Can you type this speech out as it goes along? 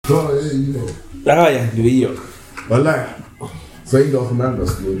hiyo. Haya ndio hiyo. Wallahi. Faida of nando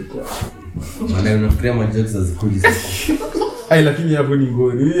story kwa. Maana unafikiria majokes azikuli sasa. Lakini hapo ni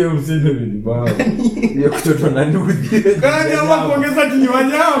ngori. Hiyo msinde ni mbaya. Hiyo kutoto na ndudhi. Kani ama kuongeza kinywa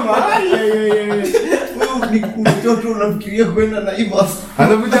nyama. Wewe ni mtoto unafikiria kwenda na hivyo.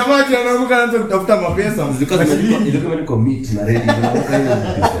 Anakuja maji anaruka anaanza kutafuta mapesa. Ilikuwa ni commit na ready.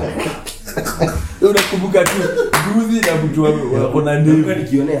 Unakumbuka tu ndudhi na mtu wako na ndevu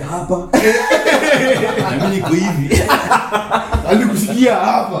nikionea hapa. Na mimi niko hivi. Alikusikia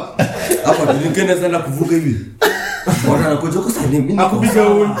hapa. Hapa tulikenda sana kuvuka hivi. Bwana anakuja kwa sana mimi akupiga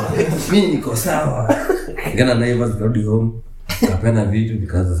huyu. Mimi niko sawa. Ngana na Eva rudi home. Kapena vitu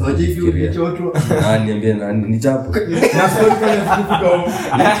vikaanza sasa. Waje hivi ukichotwa. Niambie nani ni chapo. Na story kama zikufika huko.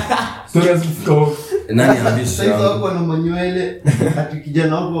 Story zikufika huko. Nani ambisha? Sasa hapo na manywele. Ati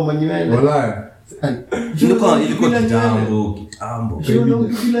kijana wangu wa manywele. Wallahi. Ilikuwa kitambo. Shona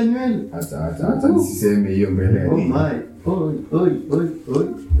bila nywele. Acha nisiseme hiyo mbele. Oh my.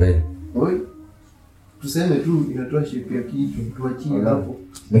 Oi. Tuseme tu inatoa shape ya kichwa, tuachie hapo.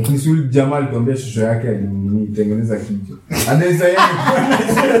 Lakini suli jamaa alituambia shosho yake alinitengeneza kichwa. Anaweza yeye.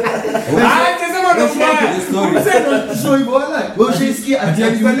 Sema ndo story. Sema show hivyo wala. Wewe ushisikia ati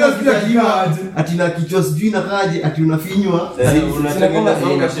alizaliwa pia kichwa aje. Ati na kichwa sijui na kaje, ati unafinywa. unatengeneza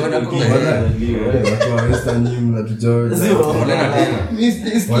songa shape. Watu wa Western nyinyi mnatujoa. Mimi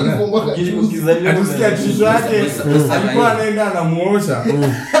sikifungwa Ukizaliwa atusikia shosho yake alikuwa anaenda anamuosha.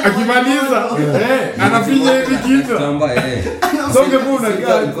 Akimaliza anafinya hivi kichwa. Kamba Songe mbona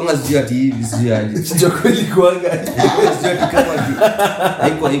gani? Konga sijui ati hivi sijui aje. sio kweli kuanga. Sijui ati kama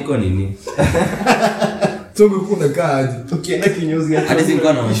haiko nini. Songe kuna kaje. ukienda kinyozi hata. Hadi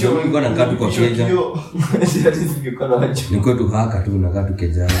sikuwa na mshow, nilikuwa nakaa tu kwa keja. Hadi singekuwa na wacho. Nilikuwa tu haka tu nakaa tu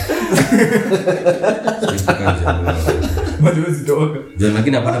kejani. Bado zitoka. Ndio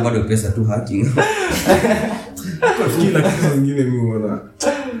lakini napata bado pesa tu hacking. Kila kitu kingine mimi huona.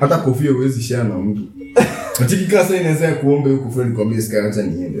 Hata kofia huwezi share na mtu. Natiki kasa inaweza kuomba huko friend kwambie sika acha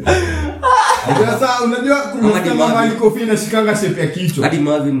niende. Sasa unajua kuna mali kofia inashikanga shape ya kichwa. Hadi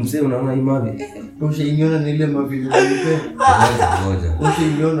mavi mzee unaona hii mavi. Ushainiona na ile mavivi nipe. Ngoja.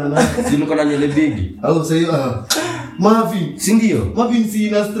 Ushainiona na. Si niko na nywele bigi. Au sasa mavi. Si ndio? Mavi si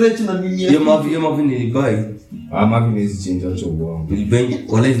ina stretch na nini. Hiyo mavi ni buy. Mavi ni hizi change acha uongo. Ni bengi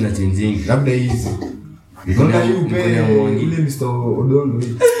wala zina changing. Labda hizi. Ndio hiyo upe ile Mr. Odondo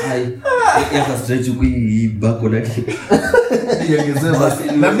hii. Ai. Ya stretch huko hii backward yake. Iongezee basi.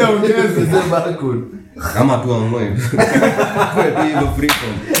 Labda ongeze barcode. Kama tu angoe. Kwa hiyo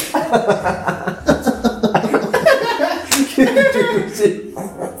freedom.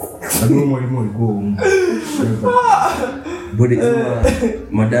 Ndio mwalimu alikuwa Bodi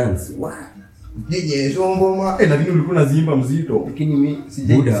madance. Wow. Nyenye shombo lakini ulikuwa unazimba mzito. Lakini mimi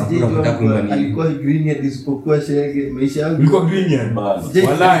alikuwa green ya isipokuwa shege maisha yangu. Ulikuwa green ya?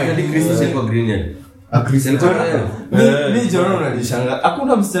 Wallahi Chris alikuwa green ya. Chris Mimi Jona unanishanga.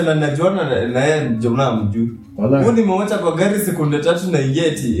 Hakuna msichana najuana na yeye Jona mjuu. Wewe nimeacha kwa gari sekunde 3 na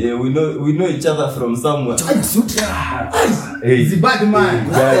ingeti. We know each other from somewhere. He's a bad man.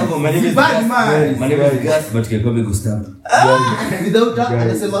 Bad man. My name is Gas but can call me Gustav. Without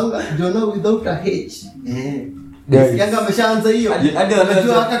anasemanga Jona without a H. Yanga ameshaanza hiyo. Hadi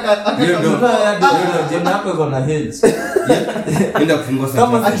anajua hata Jona hapo iko na H. Enda kufungua sasa.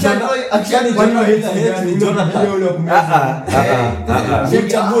 Kama akishani Jona H ni Jona ule wa kumeza.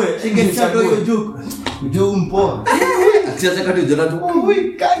 Mchague hiyo juku. Ujue mpoa. Akiacha kati Jona tu. Ui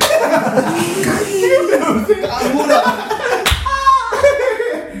kaka. Kamura.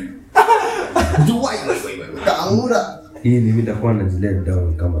 Kamura. Hii ni mimi nitakuwa na let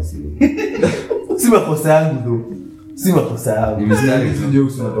down kama si. Si makosa yangu ndo. Si makosa yangu. Nimestari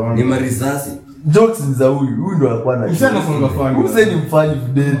Jokes unatoa. ni marisasi. Jokes ni za huyu ndo alikuwa na. Msana funga fanga. Mzee ni mfanye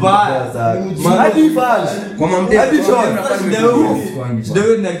video sasa. Hadi flash. Kwa mamdeni. Hadi short.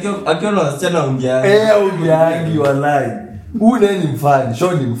 Ndio ni akiona wasichana ongea. Ongeangi wallahi. Huyu naye ni mfani,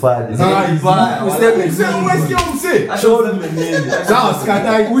 show ni mfani. Useme mse. Show ni nini? Sawa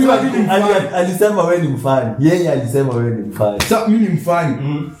sikatai. Huyu alisema wewe ni mfani. Yeye alisema wewe ni mfani. Sasa mimi ni mfani.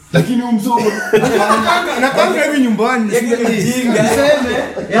 Lakini umsomo. Napanga hivi nyumbani. Jinga seme,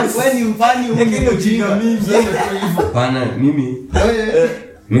 wewe ni mfani Yeye jinga mingi. Pana mimi.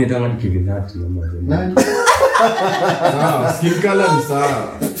 Mimi nataka nikivinati na mmoja. Nani? Skin color ni sawa.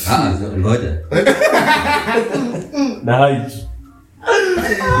 Ngoja. Na height.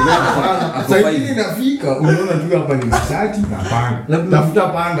 Sasa hivi inafika unaona tu hapa ni shati na panga. Tafuta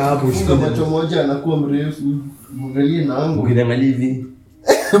panga hapo Funga macho moja anakuwa mrefu. Mwangalie na angu. Ukiangalia hivi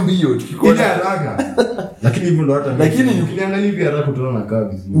mbio tukikona ile haraka. Lakini hivyo ndo hata Lakini ukiniangalia hivi haraka utaona nakaa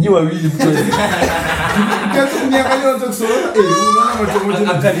vizuri. nyi wawili mtu Ukianza kuniangalia unataka kusoma unaona macho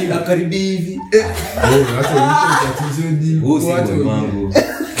moja Akaribi hivi. Acha hiyo tatizo deal. Usi mambo.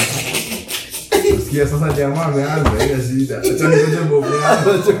 Sikia sasa jamaa ameanza ile shida. Acha nitoje bovu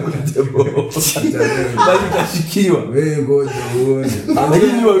yangu. bali kashikiwa. Wewe ngoja uone.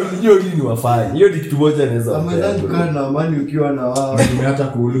 Lakini nyi wawili ni wafanye. Hiyo ni kitu moja naweza. Amedhani kukaa na amani ukiwa na wao. Nimeacha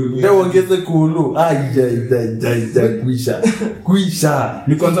kuululu. Ndio ongeze kuulu. Kuisha.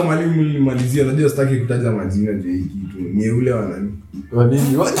 Ni kwanza mwalimu nilimalizia, najua sitaki kutaja majina juu hiki kitu. Ni ule wa nani? Wa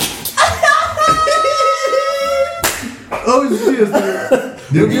nini? Oh serious.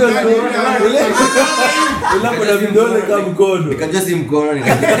 Ndio Kuna vidole kama mkono. Nikajua si mkono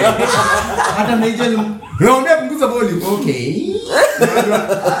nikajua. Hata Nigel naomba punguza volume. Okay.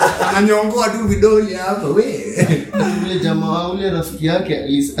 Ananyongoa tu vidole hapa wewe. ule jamaa ule rafiki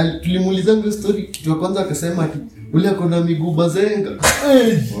yake tulimuuliza ngwe story kitu ya kwanza akasema ati ule akona miguu bazenga.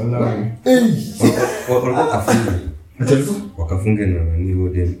 Wallahi. Wakafunge na nani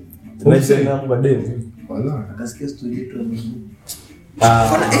wote. Tunaisha na madeni. Wallahi. Akasikia story yetu ya miguu.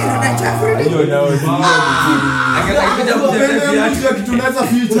 Hiyo nao kitu unaweza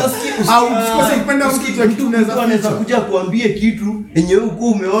ficha. Au usikose kupenda kitu unaweza Anaweza kuja kuambie kitu yenye huko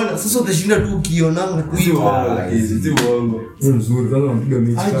umeona sasa utashinda tu ukionanga tu hiyo. Hizi uongo. nzuri kwanza unampiga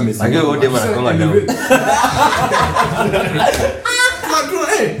mechi kama Messi. Angeo wote wanakonga down.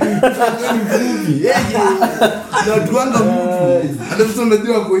 Na tuanga mtu. Hata mtu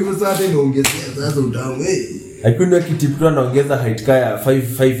unajua kwa hivyo sasa inaongezea sasa utamu. Lakini akitipua anaongeza height kaya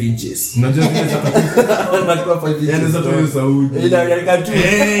 5 inches. Unajua vile Anakuwa 5 inches. yani sasa tuwe Saudi. Ila yalika tu.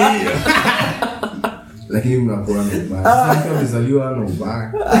 Lakini mnakuwa na ubaya. Sasa kama umezaliwa na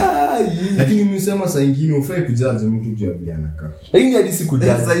ubaya. Lakini msema saa nyingine ufai kujaji mtu juu ya vijana kaka. Hii hadi siku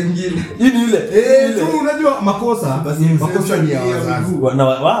jana. Saa nyingine. Hii ni ile. Tu unajua makosa ni ya wazazi. Na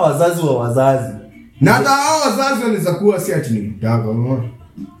wazazi wa wazazi. Na hata hao wazazi wanaweza kuwa si ati ni mtaka, unaona?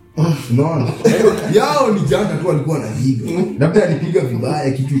 Unaona? Yao ni jana tu walikuwa wanapiga. Labda alipiga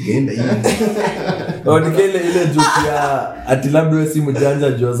vibaya kitu ikaenda hivi. Ondike ile joke ya ati labda wewe si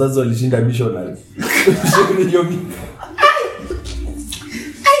mjanja juu wazazi walishinda missionary. Shughuli yomi.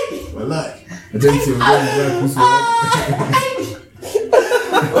 Wallahi. Hata nisiongea kuhusu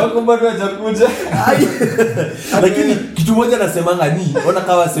Wako bado hajakuja. Lakini kitu moja nasemanga ni ona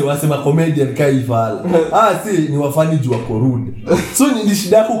kama wasema comedian kai ifala. Si ni wafani juu wako rude. So ni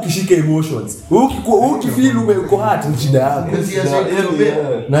shida yako ukishika emotions. Ukifeel uko hurt ni shida yako.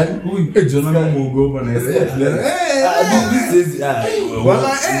 Nani? Jonah muogopa na yeye. Wala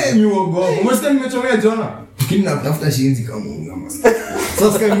muogopa. Umesikia nimechomea Jonah? Lakini natafuta shinzi kama unga master.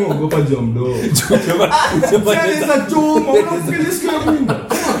 Sasa kama muogopa Jonah mdogo. Sasa choma unafikiri sikia Mungu.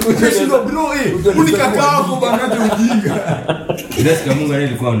 Ukishinda bro unikakaa hapo bana ujinga. Ndio sikia Mungu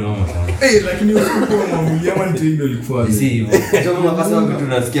alikuwa anaoma sana. Lakini usipokuwa mwamulia ama ndio ilikuwa. Si hivyo. Ndio makasa kitu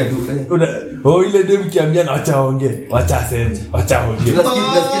tunasikia tu. Ile dem kiambia na wacha ongee, wacha aseme, wacha ongee.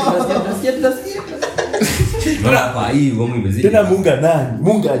 Tunasikia. Hapa hii ngomo imezidi. Tena Munga nani?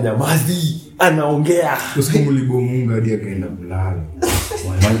 Munga nyamazi. Anaongea. Usiku mlibo Mungu hadi akaenda kulala.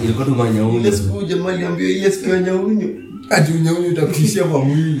 Ilikuwa tu manyaunyo. Ile siku jamaa aliambiwa ile siku ya nyaunyo. Ati unyaunyo utakutishia kwa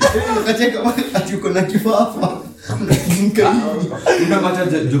mwili. Akacheka ati uko na kifafa. Unakizunguka hivi. Unapata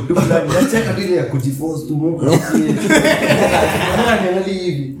joke tu fulani. Unacheka ile ya kujiforce tu Mungu. Angalia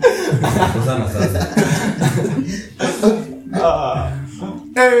hivi. Sana sasa.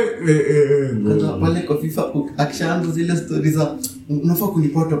 Kata pale kwa FIFA akishaanza zile stories za unafaa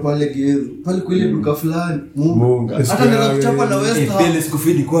kunipata pale Geru. Pale kwa ile duka fulani. Munga. Hata naweza kuchapa na West Ham. Pele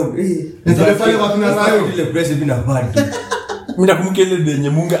sikufidi kwa. Ndio pale wakina nayo. Ile pressure bila bad. Mimi nakumbuka ile yenye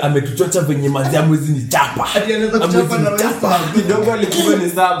Munga ametuchocha venye manzia mwezi ni chapa. Hadi anaweza kuchapa na West Ham. Kidogo alikuwa ni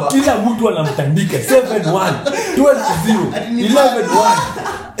 7. Kila mtu anamtandika 7-1, 12-0,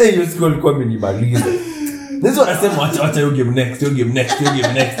 11-1. Hiyo siku alikuwa amenimaliza. Nizo anasema acha hiyo game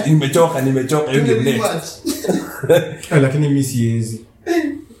next. Nimechoka hiyo game next. Lakini mimi siwezi.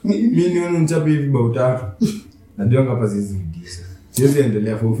 Mimi nione mchape hivi bao tatu. Najua hapa zizi vidisa. Siwezi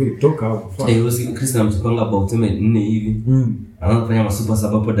endelea for free toka hapo. Hiyo siku Chris anamchukanga about 4 hivi. Anafanya masuper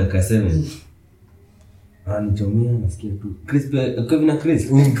sub hapo dakika 7. Anichomea nasikia tu. Chris Kevin na Chris.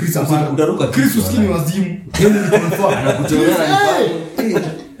 Chris hapana. Utaruka Chris usikini wazimu. Hiyo ni confirm. Anakuchomea na nifanye.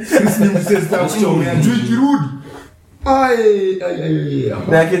 Chris ni msesta kuchomea. Njoo kirudi.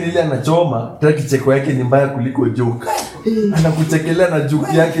 Lakini ile anachoma, tena kicheko yake ni mbaya kuliko joke. Anakuchekelea na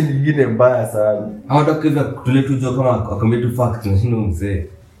joke yake nyingine mbaya sana. Hawataka kile tule tu joke kama akambe tu fact tunashinda mzee.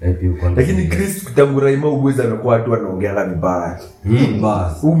 Lakini Chris kutanguraima uweza amekuwa watu wanaongeanga vibaya.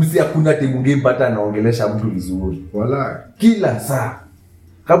 Bas. Umsi hakuna timu game pata anaongelesha mtu vizuri. Wala Kila saa.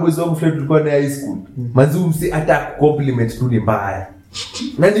 Kama hizo mfletu tulikuwa na high school. Mazumsi hata compliment tu ni mbaya.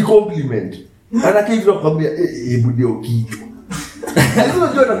 Na ni compliment. Anake hivyo kwambia hebu ndio kitu.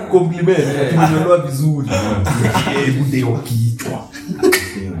 Lazima jua na compliment tumeelewa vizuri. Hebu ndio kitu.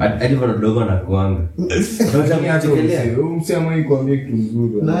 Hadi bado dogo na kuanga. Msema hii kuambia kitu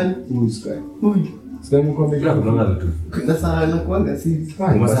nzuri. Nani? Sky. Sky mkwambia Kila kitu. kuanga vitu. Kuna sana nakuanga sisi.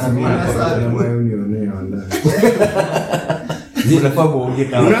 Unafaa muongee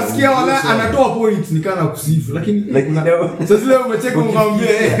kama. Unasikia wala anatoa point nikana kusifu lakini sasa leo umecheka umwambie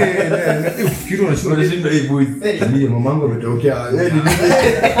fikiri unashinda hii boys. Ndio mamangu ametokea.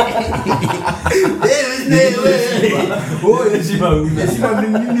 Heshima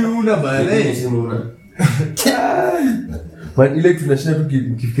nini una bana? But ile tunashinda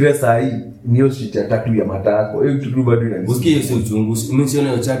tukifikiria saa hii ni hiyo shit ya tatu ya matako. Hiyo kitu bado inanisikia. Usikie hiyo uchunguzi. Umesiona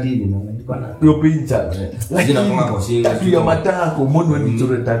hiyo chat hivi na bana. Hiyo pincha. Jina kama kwa shingo. Tatu ya matako, mbona ni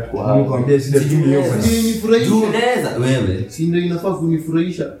chore tatu kwa hapo? Nikwambia shida tu hiyo bana. Nifurahisha. Unaweza wewe. Si ndio inafaa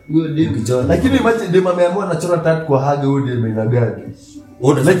kunifurahisha huyo dem. Lakini imagine dem ameamua anachora tatu kwa haga huyo dem ina gani?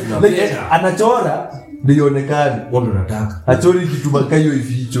 Like Anachora ndio ionekane. Wewe ndo unataka. Achori kitu bakayo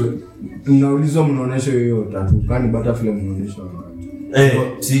ifichwe. Mnaulizwa mnaonesha hiyo tatu. Kani butterfly mnaonesha.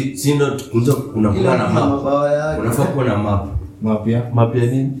 Si ndo unakuwa na map. Mabawa yake. Unafaa kuwa na map. Mapya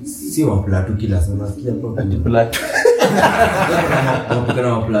nini? Si wa platu kila sana sikia hapo. Black. Unapika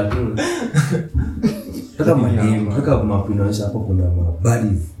na wa platu. Taka madini, taka map inaonyesha hapo kuna mabadi.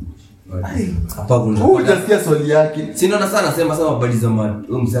 Hapa kuna. Utasikia swali yake. Si ndo sana sema badi za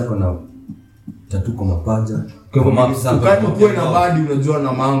mzako na tatu kwa mapaja. Kwa map sasa. Ukani kuwe na badi unajua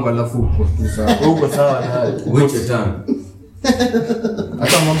na mango alafu uko tu sawa. Uko sawa naye. Weche tano.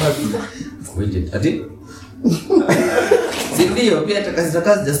 Hata mambo ya Weche ati? Si ndio pia takazi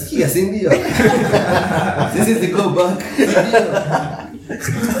jasikia si ndio? Sisi ziko back.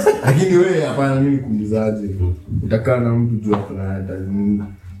 lakini wewe hapana mimi kuulizaje? Utakaa na mtu jua kuna hata nini.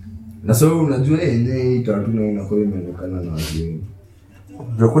 Na sasa unajua ndio tatu na inakuwa imeonekana na watu wengi.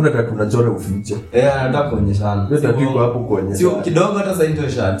 Ndio kuna tatu unachora ufiche. Anataka kuonyeshana. Ndio tatu iko hapo kuonyesha. Sio kidogo hata sasa ndio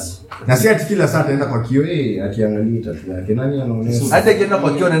shati. Na si ati kila saa ataenda kwa kio akiangalia tatu yake. Nani anaonyesha? Hata kienda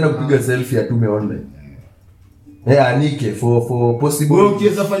kwa kio anaenda kupiga selfie atume online. Anike for possible. Wewe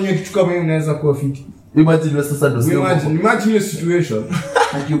ukiweza fanya kitu kama hiyo unaweza kuwa fiti. Imagine sasa ndio sio. Imagine your situation.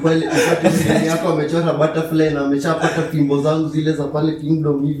 Akipale upate yako amechora butterfly na ameshapata pimbo zangu zile za pale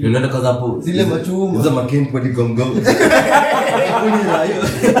kingdom hivi. Unaenda kaza hapo. Zile machuma. Hizo makeni kwa gongo.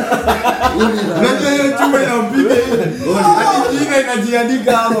 Unajua hiyo chuma inampiga hivi. Hadi jina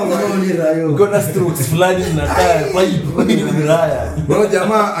inajiandika hapo. Kuna strokes fulani zinakaa pipe ni raya. Bro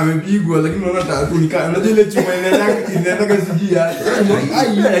jamaa amepigwa lakini unaona tatu nikaa. Unajua ile chuma inaenda kasikia.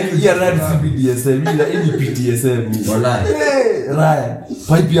 Ai ya rad CBDSM ila ini PTSM. Wallahi. Raya.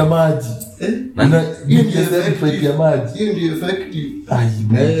 Pipe ya maji. Na BDSM pipe ya maji. Hiyo ndio effective.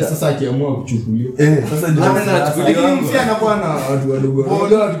 Ai. Sasa akiamua kuchukulia. Sasa ndio Lakini msi anakuwa na watu wadogo.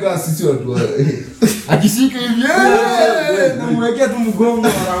 Wale watu kama sisi watu. Akishika hivi namwekea tu mgongo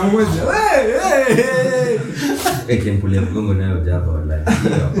mara moja. Kempule mgongo nayo jaba wallahi.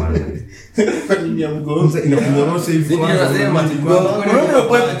 Hapana. Nini ya mgongo? Inakumorosha hivi Ndio nasema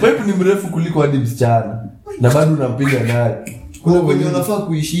pipe ni mrefu kuliko hadi msichana. Na bado unampiga naye. Kuna kwenye unafaa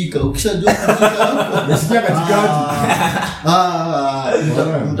kuishika. Ukishajua kushika hapo. nasikia katikati.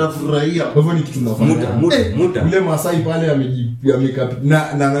 Mtafurahia. Kwa hivyo ni kitu nafanya. Muta. Ule Masai pale ameka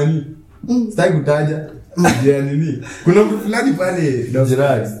na nani? Sitaki kutaja. Je, nini? Kuna mtu fulani pale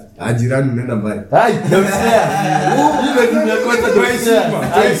Jirani. Jirani unaenda mbali. Ai, downstairs. Ile dunia kwanza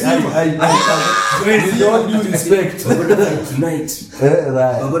downstairs. With all due respect. Tonight.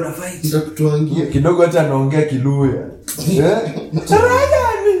 Right. We're gonna fight. Nitakutuangia. Kidogo hata anaongea Kiluya.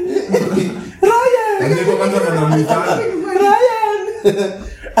 Ndio kwanza tunamuita.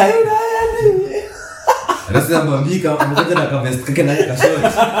 Rasa mbambika mmoja na kavest kake na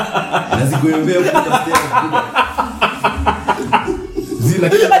kashoti. Nazigoembea kutoka stairs. Zila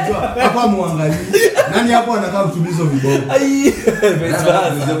kile unajua hapa muangalie. Nani hapo anakaa kutulizo viboko? Ai.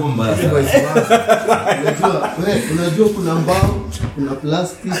 Unajua kuna mbao, kuna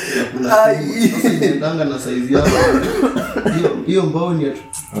plastic, na kuna sasa inaendanga na size yako. Hiyo mbao ni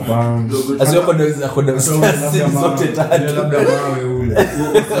Hapana. Asio kwa ndio kwa zote tatu. Labda mawe ule.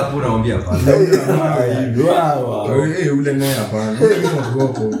 Sasa unaambia hapana. Wow. Ule naye hapana. Ule ni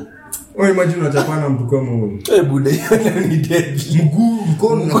mgoko. Wewe imagine unachapana mtu kama huyo. Bude ni dead.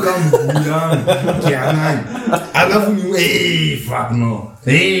 Mkono unakaa mguu yangu kianani. Alafu ni fuck no.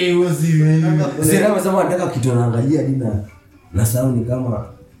 Wasi Sira wasema nataka kitu naangalia dina. Na sound kama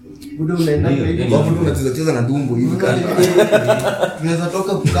Buda unaenda hivi. wapo tu unacheza na dumbo hivi kali. Unaweza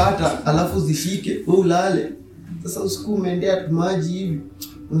toka kukata alafu zishike wewe ulale. Sasa usiku umeendea maji hivi.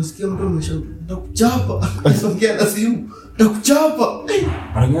 Unasikia mtu ameshout, "Nitakuchapa." Anasongea na simu, "Nitakuchapa."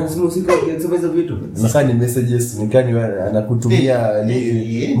 ananya simu usiku akisema hizo vitu. Nakaa ni messages nikani anakutumia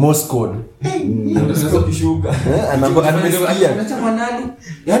Morse code. Unaweza kushuka. Anamesikia. Unachapa nani?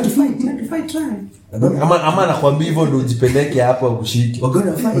 You have to fight try. Ama anakuambia hivyo ndio ujipeleke hapo akushike.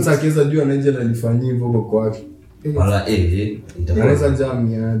 Wagona fight. Sasa akiweza jua anaje ananifanyia hivyo kwa kwake. Wala Anaweza jam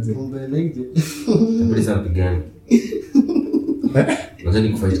niaje. Umbeleke. Itabidi sana pigani. Unataka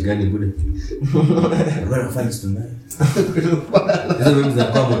kufight gani bude? Wagona fight tonight. Hizo mimi za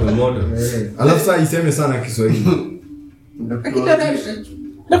kwa moto. Alafu sasa iseme sana Kiswahili.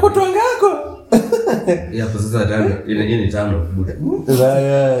 Na kutwangako. Ya kwa sasa tano ile ni tano bude.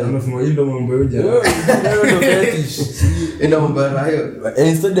 Anafuma hilo mambo yote. Enda mbara hiyo.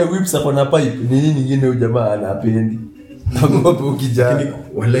 Instead ya whips hapo na pipe ni nini nyingine huyu jamaa anapendi. Nagopa ukijana. Lakini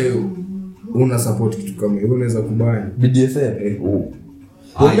wale una support kitu kama hiyo unaweza kubali. BDSM.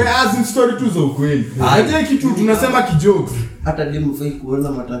 Ongea as story tu za ukweli. Hata kitu tunasema kijokes. Hata demu fai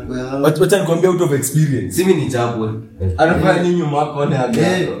kuona matako yao. Wacha nikwambia out of experience. Simi ni chapwe. Anafanya nini nyuma yako ni hapo.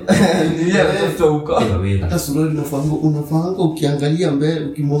 Ndio mtoto huko. Hata suruali unafahamu ukiangalia mbele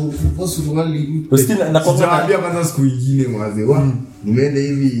ukimwangalia suruali hivi. Ustina nakwambia Sitaambia kwanza siku nyingine mwaze. Nimeenda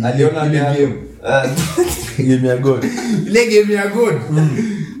hivi Aliona ile game. game ya God. Ile game ya God.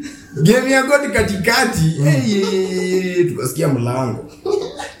 Game ya God katikati. Tukasikia mlango.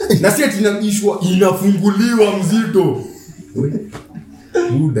 Na sisi tunabishwa inafunguliwa mzito.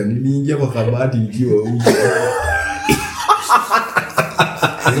 Buda niliingia kwa kabati nikiwa huko.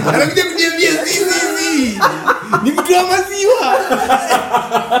 Anakuja kuniambia zizi. Ni mtu wa maziwa.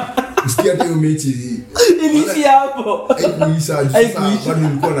 Usikia hiyo mechi hii. Ilisi hapo. Haikuisha sasa bado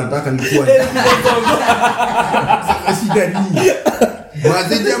nilikuwa nataka nilikuwa. Sasa shida nini?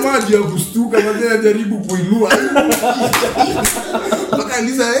 Wazeja maji ya kustuka wazeja jaribu kuinua. Mpaka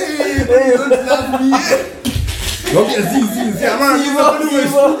Lisa don't love me. Ngombe zizi ama bado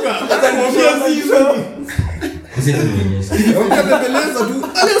umeshtuka. Hata ngombe zizi. Ngombe bebeleza tu.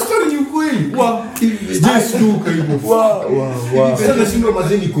 Ale story ni ukweli. Wa jistuka hivyo. Wa. Sasa shindo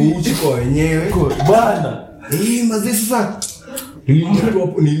mazeni kuuchi kwa wenyewe. Bwana. Mazee sasa nilikuwa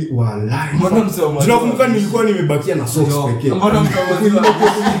hapo wallahi. Tunakumbuka nilikuwa nimebakia na socks pekee. Mbona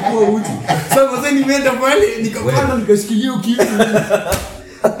nilikuwa uchi. Sasa mazee nimeenda pale nikapanda nikashikilia kitu.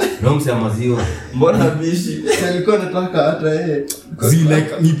 Nongs ya maziwa. Mbona bishi? Alikuwa anataka hata yeye. Zile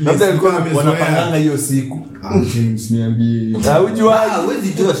ni Labda alikuwa wanapanganga hiyo siku. Msiniambie. Haujuaje? Huwezi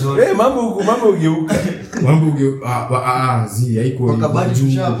jua short. Mambo ugeuka. Haiko. Kwa kabati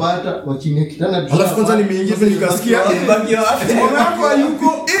tushapata kwa chini ya kitanda. Alafu kwanza nimeingia sasa nikasikia bagi wapi? Mama yako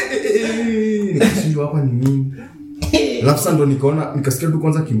hayuko. Nikashindwa hapa ni nini? Alafu sasa ndo nikaona nikasikia tu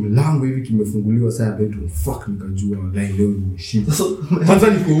kwanza kimlango hivi kimefunguliwa saa ya bedroom. Fuck nikajua wallahi leo nimeshinda. Kwanza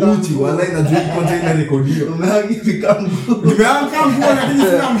niko uchi wallahi najua kwanza ina rekodio. Umehangika nguo. Nimeanka nguo lakini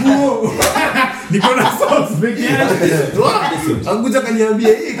sina nguo. Niko na socks peke yake. Akuja kaniambia,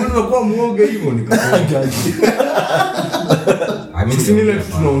 "Kwani unakuwa muoga hivyo?" Nikasema, "Sisi nile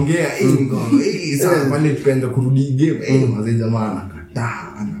tunaongea, ngoma. Sasa pale tukaenda kurudi game. Mzee jamaa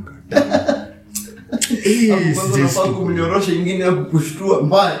anakataa. Unafaa kumnyorosha ingine ya kukushtua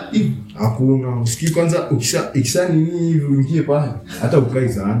mbaya. Hakuna. Usikii kwanza ukisha nini hivi uingie pale. Hata ukai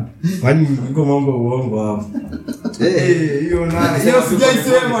sana. Kwani iko mambo uongo hapo. Hiyo na hiyo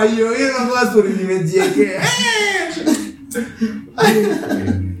sijaisema hiyo na story nimejiekea.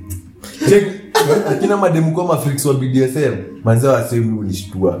 Lakini mademu kama freaks wa BDSM manzao asemi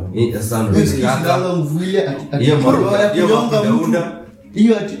unishtua. Sasa Ndio mvile hiyo ati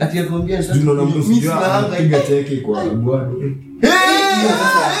hiyo ati akwambia sasa Ndio na mtu mimi sina hanga piga teke kwa bwana.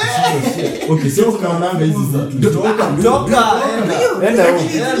 Okay, sio tunaonanga hizi vitu. Toka.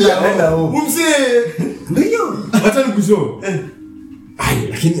 Enda huko. Umse. Ndio. Acha nikushow.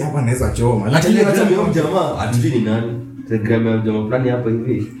 Lakini hapa naweza choma. Lakini acha Telegram ya jamaa atujui ni nani. Telegram ya jamaa fulani hapa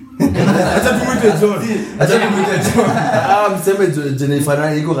hivi. acha tumuite John. Mseme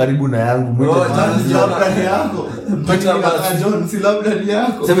Jennifer iko karibu na yangu. Mwite labda ni yako. John si labda ni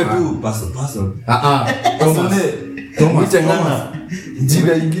yako. Sema tu person. Mwite ngana.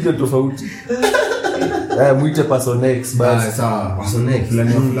 Jina ingine tofauti. Mwite person X basi. Sawa. Person X.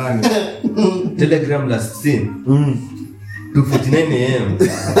 Fulani. Telegram last scene. 2:49 am.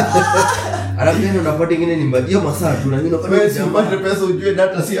 Alafu ndio unapata ingine ni hiyo masaa tu na mimi napata wewe usipate pesa ujue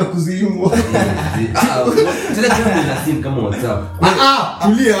data si ya kuzimwa. Tena ni na simu kama WhatsApp.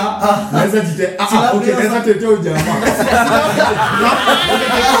 Tulia. Naweza tetea ujamaa.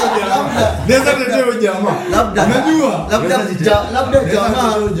 Naweza tetea ujamaa. Unajua? Labda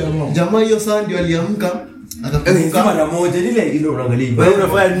jamaa hiyo saa ndio aliamka akakumbuka Mara moja ile unaangalia. Wewe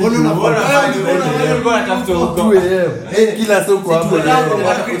unafanya nini? Kila siku hapo.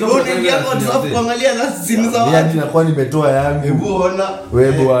 unaingia kwa WhatsApp kuangalia na simu za Yaani watu. nakuwa nimetoa yangu. Hebu ona.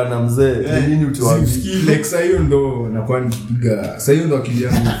 Wewe bwana mzee, ni nini utiwaambia? Sikii like sasa hiyo ndo nakuwa nikipiga. Sasa hiyo ndo akili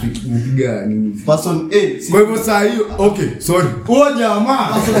yangu nipiga nini? Person A. Kwa hivyo saa hiyo okay, sorry. Huo jamaa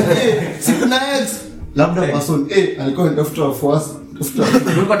Person A. Si kuna X. Labda person A alikuwa anatafuta wafuasi.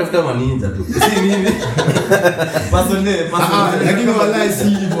 Tulikuwa tafuta maninja tu. Si mimi. Pasone. lakini wallahi si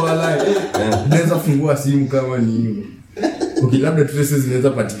hivyo wallahi. Naweza fungua simu kama ni hivyo. Okay, labda traces zinaweza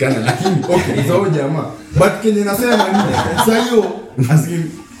patikana lakini okay, sawa jamaa. But kenye nasema nini? Sasa hiyo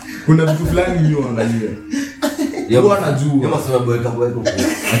asili kuna vitu fulani hiyo angalia. Yeye anajua. Yeye msema boeka.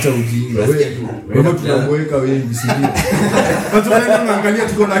 Acha ujinga wewe. Wewe tunaboeka wengi si ndio? Watu wanaangalia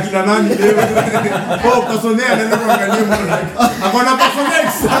tuko na kina nani leo. Pasone anaenda kuangalia mbona. Akona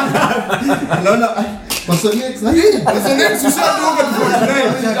Pasone sana. Anaona person X. Pasone ushadoka tuko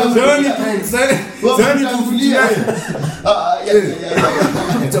naye. Sasa tufulie.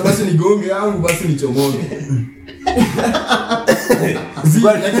 Acha basi nigonge yangu basi nichomoge.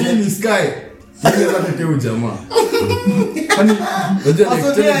 Lakini ni sky. Sasa nataka ujamaa. Yaani unajua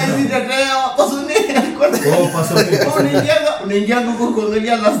Pasone hizi tetea. Pasone Pasone. unaingia huko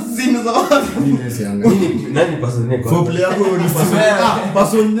kuangalia na simu za watu. Nani Pasone kwa? Fople yako ni Pasone.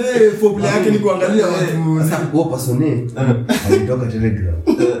 Pasone fople yake ni kuangalia watu. Sasa huo Pasone alitoka Telegram.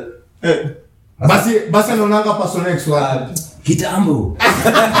 Basi anaonanga Pasone X wapi? Kitambo.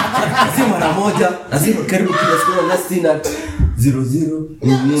 Si mara moja, lazima karibu kila siku na sina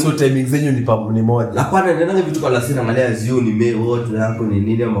 00 So timing zenyu ni moja. hapana ndio vitu kwa lasina angalia zio ni me wote yako ni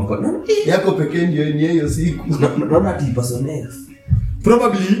nini ama kwa Yako pekee ndio ni hiyo siku. naona ati Pasone.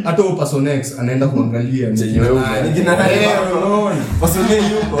 Probably hata huo Pasone X anaenda kuangalia Chenye wewe Nikina na yeye unaona. Pasone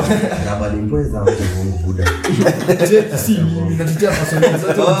yuko. Na bali mpweza watu wangu buda. si mimi natetea Pasone X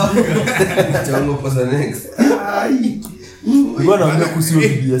hata Chango Pasone. Bwana wewe kusio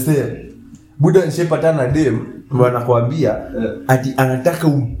BDSM. Buda nishepatana na dem ndio anakuambia ati anataka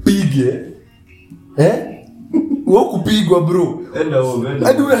umpige. Wewe kupigwa bro. Enda huo.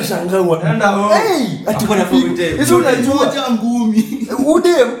 Hadi unashangaa. Enda huo. Ati Kuna point. hizo unajua ngumi.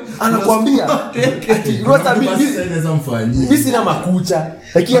 udem anakuambia ati rosa anaweza mfanyia. mimi sina makucha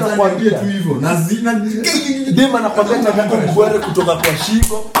lakini anakuambia tu hivyo na zina dem anakuambia nataka mgware kutoka kwa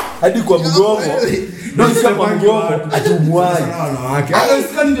shingo hadi kwa mgongo ndio sio kwa mgongo ati umwai wanawake.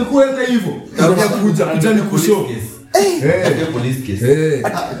 Sika ningekuweka hivyo. Kuja ni kushow. Police case.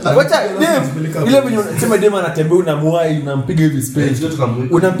 Wacha dem ile venye unasema dem anatembea unamwai unampiga hivi space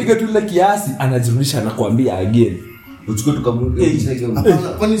unampiga tu ile kiasi anajirudisha anakuambia again Uchukue tukamweka.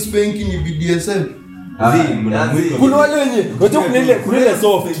 Kwani spanking ni BDSM? kuna wale wenye unajua kuna ile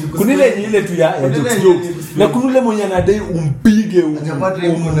soft kuna ile yenye ile tu ya jokes na kuna ile mwenye anadai umpige Unapata hii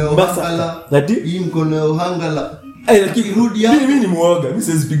mkono ya uhangala. nati Hii mkono ya uhangala. lakini rudi hapo mimi ni muoga mimi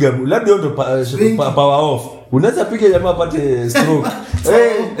siwezi piga mu labda ndio power off unaweza piga jamaa apate stroke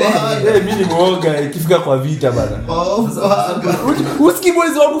mimi ni muoga ikifika kwa vita bana usikii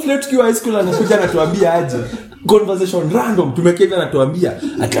boys wangu flat kiwa high school anakuja anatuambia aje conversation random tumekeva anatuambia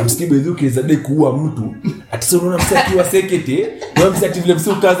atamsikia boys ukiweza dai kuua mtu ati unaona msaki wa sekete na msaki vile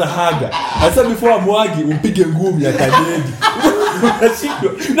msukaza haga hasa before amwagi umpige ngumi ya kadedi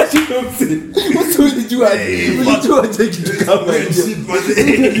Nashindwa ulijua je kitu kama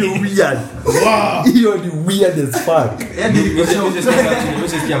hiyo ni weird. Hiyo ni weird as fuck.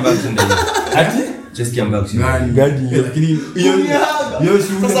 Ati Chesikia mbao gani hiyo Lakini hiyo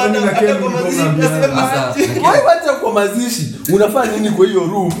shughuli Sasa na hata Kevin kwa ndio mazishi unaambiana. unasema why wacha kwa mazishi unafanya nini kwa hiyo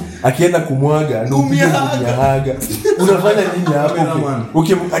room akienda kumwaga ndio upige haga unafanya nini hapo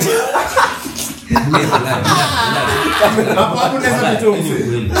Hapo unaweza kutoa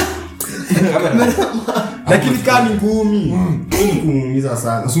mzee. Lakini kama ni ngumi, ni kumuumiza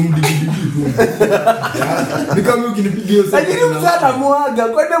sana. Sumdigidigi tu. Ni kama ukinipigia hiyo lakini msana mwaga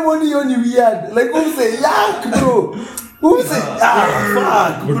kwa nini hiyo ni weird like umse yak bro umse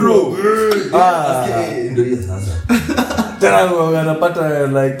fuck bro ndio hiyo sasa. tena anapata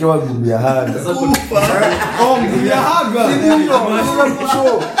like kwa ngumi ya haga ngumi ya haga.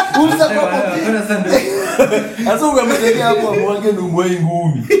 Asa ungamtegea hapo amwage ni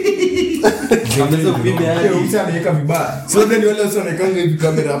ngumi Unaweza kupime hadi. Mtu anaweka vibaya. Sio ndio wale watu wanaweka hivi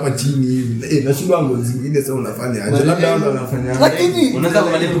kamera hapa chini hivi. Na shida ngo zingine sasa unafanya aje? Labda wao wanafanya. Lakini Unaweza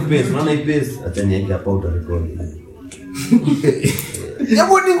kuangalia tu pace, unaona hii pace acha niweke hapa uta record.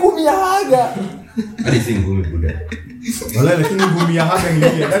 Hebu ni ngumi ya haga. Hadi si ngumi buda. Wala lakini ngumi ya haga ni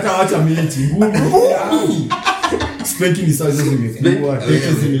nini? Hata waacha mechi ngumi. Spanking ni sawa zimekuwa,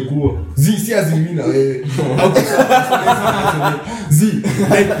 teke zimekuwa. Si azimina wewe.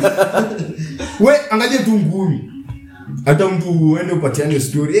 We angalia tu ngumi. Hata mtu uende upatiane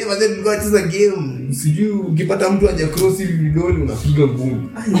story. Wazee tulikuwa tunacheza game. Sijui ukipata mtu aje cross hivi vidole unapiga ngumi.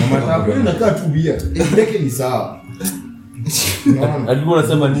 Na matapo unakaa tu bia. Teke ni sawa. Alikuwa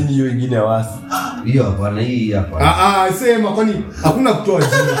anasema nini hiyo nyingine ya wasi? Hiyo hapana, hii hapa. Sema kwani hakuna kutoa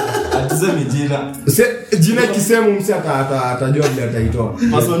jina. Atuseme jina. Jina kisema msi atajua vile ataitoa.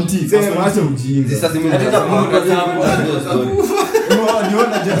 Mason T. Sema acha ujinga. Sasa mimi nataka kuona story.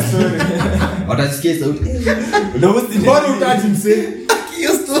 Niona just story. Watasikia sauti. Bora utaji mse.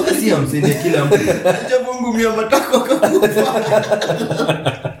 Hiyo story Si amsaidia kila mtu. ajabu ngumi ya matako akakufa.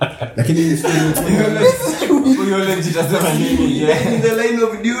 Lakini hii story Yule jitasema nini? In the line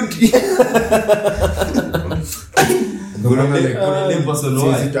of duty.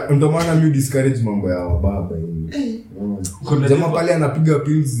 ndio maana mimi discourage mambo ya baba hivi. Jamaa pale anapiga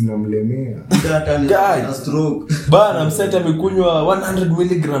pills zinamlemea. Data ni Guys. stroke. Bana mseta amekunywa 100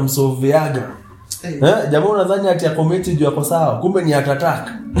 mg of Viagra. Jamaa unadhani ati akometi juu yako sawa, kumbe ni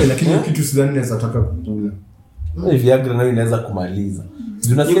atataka. Lakini kitu sidhani naweza taka kukula. Viagra nayo inaweza kumaliza.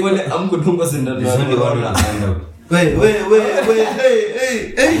 Ni wale amkutunga sindano. We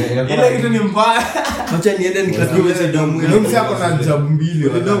Ile kitu ni mbaya. acha niende nikapime cha damu. Ndio msi hapo na jabu mbili.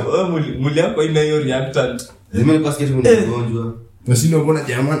 Mwili yako ina hiyo reactant. Zime kwa sketi mgonjwa. Nashinda mbona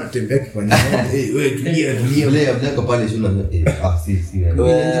jamaa anatembea kifanya. Wewe tulia. Leo black pale shuna. Si.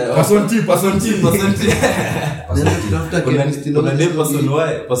 Person T. Tafuta chemist ndio. Kuna dem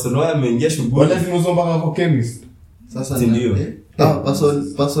person why ameingia shughuli. Wala zinazomba kwa chemist. Sasa ndio.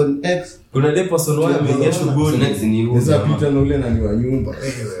 Person X. Kuna dem person why ameingia shughuli. Next ni huyo. Sasa pita na ule nani wa nyumba.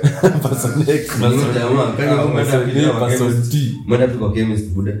 Person X. Person T. Mwenda tu kwa chemist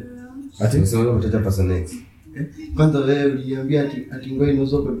buda. Ati Unasema mtaja person X. Kwanza wewe uliambia ati ngoi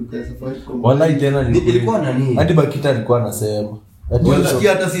inauzwa kwa duka ya Safaricom. Wallahi tena ni Ilikuwa nani? hadi Bakita alikuwa anasema.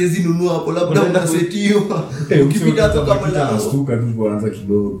 Unasikia hata siwezi nunua hapo labda unasetiwa. Ukipita hata kama la nastuka tu kuanza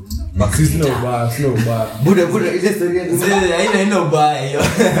kidogo. Sisi sina ubaya. Buda ile story ya Sasa haina ubaya hiyo.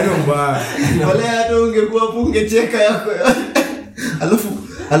 Haina ubaya. wale hata ungekuwa hapo ungecheka yako.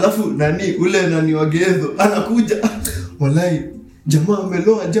 Alafu nani ule nani wagezo anakuja. Wallahi jamaa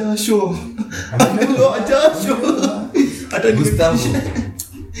ameloa jasho. Hata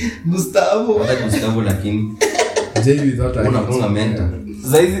Gustavo lakini Jay without a unapunga mental.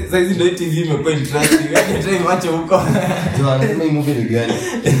 Saizi ndio TV imekuwa interesting. Hata iwache huko. Jo anasema hii movie ni gani?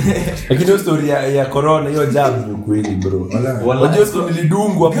 Lakini hiyo story ya corona hiyo jab ni kweli bro. Unajua siku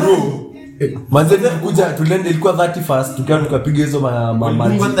nilidungwa bro. Manze nilikuja tulende ilikuwa 31st tukapiga hizo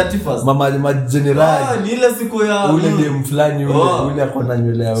mama general. Ni ile siku ya Ule dem fulani ule akona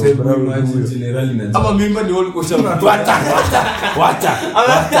nywele ya brown. generally na ama mimba ni wale kusha. Wacha.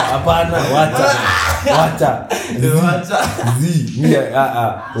 Hapana, wacha.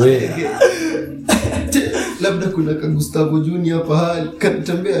 We. labda kuna ka Gustavo Junior hapa hali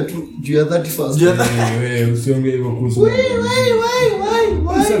kanatembea tu juu ya 31st. wewe usiongee hivyo kuhusu. Wai.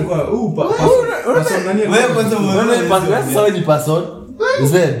 Sasa kwa person nani? Wewe kwanza Sasa ni person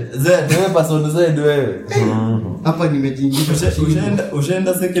Z. Wewe person Z wewe. Hapa nimejiingiza.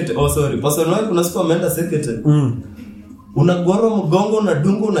 Ushaenda secretary. Oh sorry. Person wako kuna siku ameenda secretary. Unagora mgongo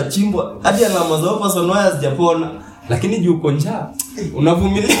unadunga unachimbwa hadi alama zao person wao hazijapona. Lakini juu uko njaa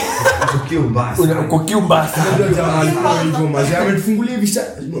unavumilia. Kukiumbasi. Ndio jamaa alikuwa hivyo mazi ametufungulia visha.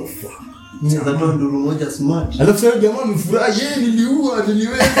 Sasa nduru moja smart. Alafu sasa jamaa amefurahi,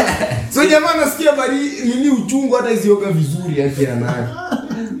 niliweza. So jamaa anasikia bali nini uchungu hata isioga vizuri yake anayo.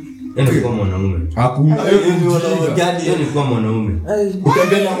 Yaani kwa mwanaume. Hakuna. Gani Yaani kwa mwanaume.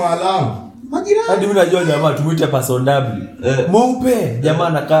 Utembea na maalamu. Hadi mimi najua jamaa tumuite person W. Mweupe jamaa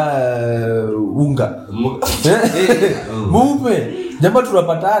anakaa unga. Mweupe jamaa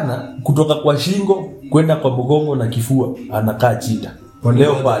tunapatana kutoka kwa shingo kwenda kwa mgongo na kifua anakaa chita.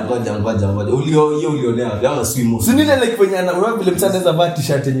 Leo pale. Ngoja. Ulionea kama swimo. Si nile like kwenye unaona vile msana anaweza vaa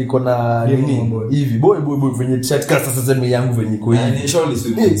t-shirt yenye iko na nini hivi boy kwenye t-shirt kama sasa sema yangu venye iko hivi. Ni shoni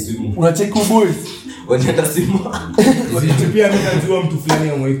swimo. Unacheki boys. Wanaenda simu. Pia mimi najua mtu fulani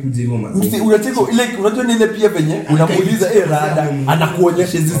amewai kujibu mazi. Unacheki ile unajua nile pia venye unamuuliza rada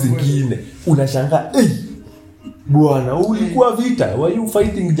anakuonyesha hizi zingine. Unashangaa Bwana, ulikuwa vita. Were you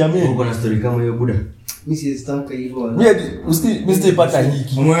fighting jamii? Uko na story kama hiyo buda? Mimi sitaka hivyo. Mimi sijapata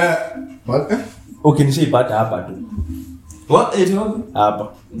hiki. Okay, nishaipata hapa tu. What is it? Hapa.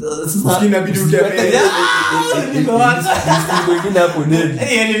 Sasa inabidi utembee. Wengine hapo nini?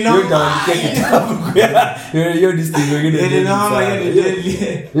 Hiyo itaandikia kitabu. Hiyo district wengine.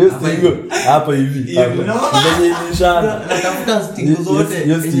 Hiyo stingo hapa hivi. Ndio imeshana. Natafuta stingo zote.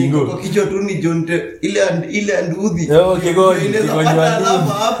 Hiyo stingo. Kwa kichwa tu ni jonte ile anduthi. Okay, go.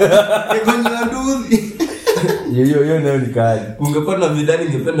 Kwenye anduthi. Hiyo nayo ni kali. Ungekuwa na vidani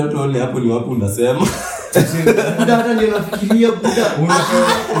ningependa tuone hapo ni wapi unasema. Buda hata ndio nafikiria buda.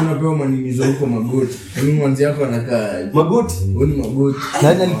 Unapewa manimizo huko magoti. Ni mwanzi yako anakaa. Magoti. Ni magoti.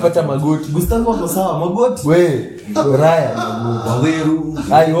 Nani alipata magoti? Gustavo hapo sawa magoti. We, Raya magoti. Waweru.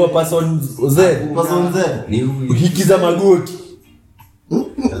 Ai, wao person Z. Person Z. Ni huyu. Ukikiza magoti.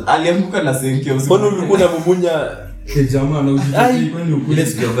 Aliamka na senke usiku. Mbona ulikuwa unamumunya Jamaa na ujiji kwani ukule Ile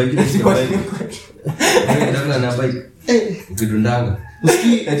siku ya bike, ile siku ya bike. Ndio na bike. Ukidundanga.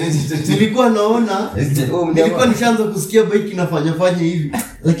 Nilikuwa naona nilikuwa nishaanza kusikia bike inafanya hivi.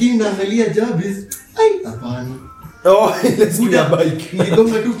 Lakini naangalia Jabez, hapana. ile siku ya bike.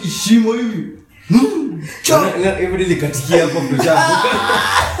 Niligonga tu kishimo hivi. Hivi nilikatikia hapo mshambuka.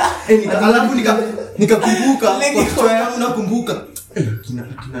 Alafu nikakumbuka kwa kichwa yangu nakumbuka.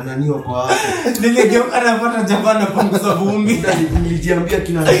 Kina nani wako hapo? Niligeuka napata Japan na punguza vumbi. Nilijiambia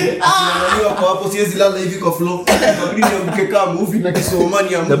kina nani wako hapo, siwezi lala hivi kwa floor. Kabidi niamke kama movie na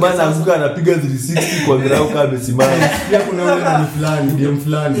Kisomani amke. Ndio maana anaanguka anapiga 360 kwa grau kama amesimama. pia kuna yule nani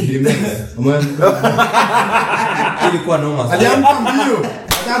fulani, dem. Ameanguka. Ilikuwa noma. Aliamka mbio.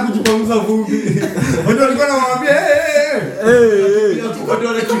 Nataka kujipanguza vumbi. Watu walikuwa wanamwambia Watu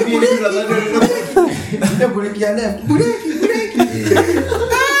wanakimbia hivi nadhani Ndio kurekia left.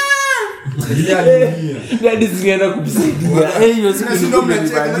 Ndio zingeenda kumsaidia. Hiyo siku Sio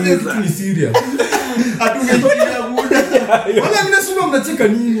mnacheka, ni serious. Hatungefikiria muda. Wala mimi nasema mnacheka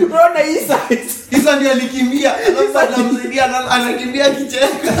nini? Unaona Isa ndiye alikimbia, alafu anamsaidia anakimbia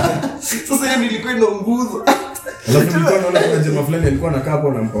kicheka. Sasa hiyo nilikuwa inaunguza. Alafu nilikuwa naona kuna jamaa fulani alikuwa anakaa hapo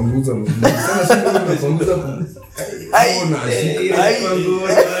anampanguza vumbi. Sana sio unapanguza vumbi.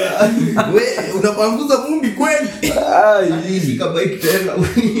 Wewe unapanguza vumbi kweli? Shika bike tena.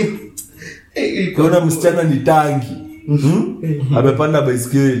 Kuna msichana ni tangi. Amepanda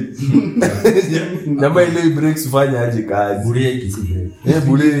baiskeli. Namba ile breaks fanya aje kazi. Bureki si break.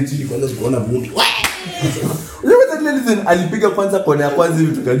 Bure chini kwanza tukaona vumbi. Alipiga kwanza kona ya kwanza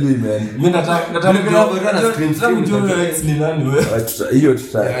hivi tukajua imeenda. Mimi nataka kujua ex ni nani wewe. Hiyo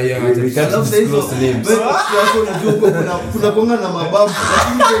tuta. Alafu hizo unajua kuna konga na mababu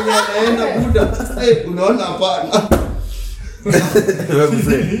lakini kwenye anaenda buda. Unaona hapana.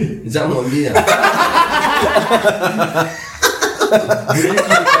 Jamwambia.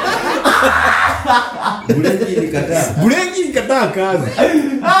 Bureki nikataa kazi.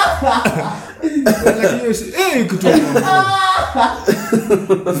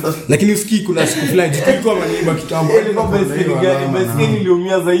 Lakini usikii kuna siku fulani tulikuwa maniba kitambo. Ile baiskeli gani? Baiskeli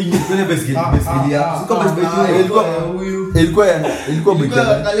iliumia zaidi. Kwenye baiskeli ya. Siko baiskeli ilikuwa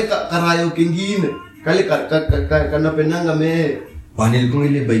kale karayo kingine. Kale kanapendanga mee. Kwani ilikuwa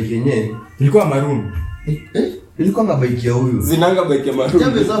ile bike yenyewe? Ilikuwa maroon. Ilikuwa na bike ya huyu. Zinanga bike ya maru.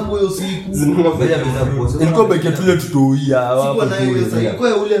 Jambe za huyo siku. Zinanga bike ya maru. ilikuwa bike tule tutoia hapo. Sikuwa nayo sasa.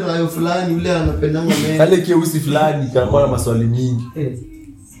 Ilikuwa ule rayo fulani ule anapendanga mee. Kale keusi fulani kwa maswali mingi.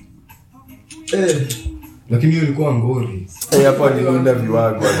 Lakini hiyo ilikuwa ngori. Hapo nilienda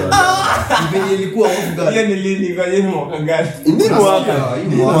viwango Ibenye ilikuwa off guard. Ile ni lini kwa yeye mwaka gani? Ni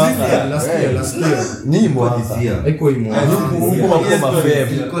mwaka. Last year. Ni mwaka. Haiko hii mwaka. Huko makoma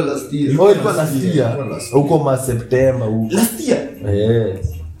Feb. Ilikuwa last year. Ilikuwa last year. Huko ma September huko. Last year.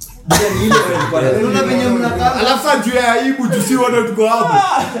 Unaona venye mnakaa. Alafu juu ya aibu tusi wote tuko hapo.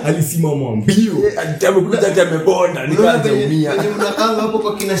 Alisimama mbio. Amekuja hata amebonda nikaanza umia. Venye mnakaa hapo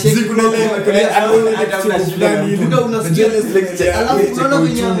kwa kina shake. Siku na ile hata unashindani ile. Muda unasikia lecture. Alafu unaona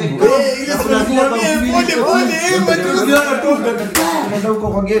venye amekaa. Ile Anaenda huko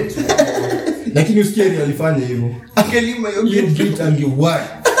kwa gate. lakini usikie ni alifanya hivyo. Akelima hiyo Gate angewai.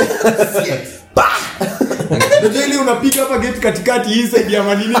 Ndio ile unapiga hapa gate katikati hii side ya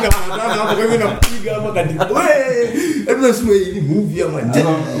manini na madana hapo kwa hivyo unapiga hapa katikati. Hebu nasema hii movie ama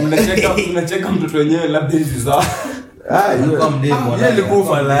Unacheka mtoto wenyewe labda hivi sawa. Yeye alikuwa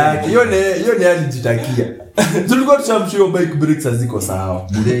fala yake. Hiyo ni alijitakia. Tulikuwa tushamshio bike brakes haziko sawa.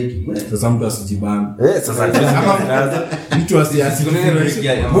 Sasa mtu asijibane. Sasa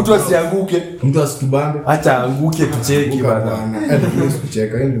mtu asianguke. Mtu asitubambe. Acha anguke tucheki bana.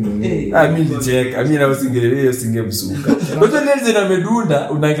 Kucheka yeye ndio mwenyewe. Mimi nicheka. Mimi na usingemsuka. Unajua ndio na medunda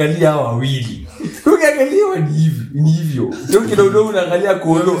unaangalia hao wawili. Ukiangalia ni hivyo. Ndio kidogo unaangalia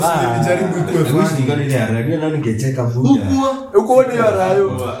kodo. Jaribu ikuwe fani. Uko ndio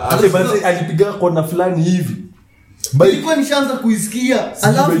rayo. Basi alipiga kona fulani hivi. Ilikuwa nishaanza kuisikia.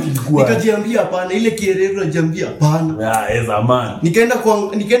 Alafu nikajiambia hapana, ile kierero najiambia hapana. Zamani. Nikaenda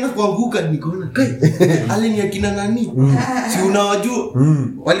kuanguka nikaona kai. Ale ni akina nani? Si unawajua?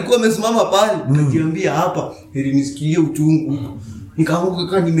 Walikuwa wamesimama pale, nikajiambia hapa ili nisikie uchungu. Nikaanguka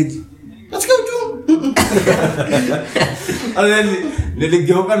kama nasikia uchungu.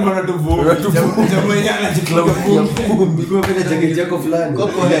 Niligeuka naona tu vumbi. Jamaa yeye anajikla vumbi. Kwa vile jacket yako fulani. Kwa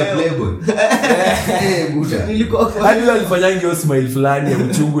playboy. Buta. Nilikuwa hadi alifanya ngio smile fulani ya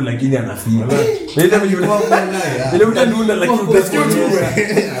uchungu lakini anafia. Ile utandunda lakini utasikia uchungu.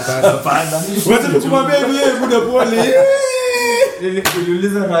 Hapana. Wacha tukumwambie yeye buda pole.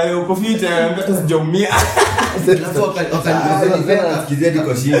 Niliuliza rayo uko fiti hata sijaumia. Alafu Kizedi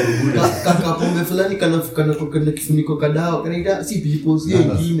kwa shingo buda. Kaka pombe fulani kana kifuniko kadao kanaita si pipo sio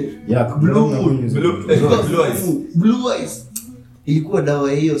nyingine. Blue eyes. Ilikuwa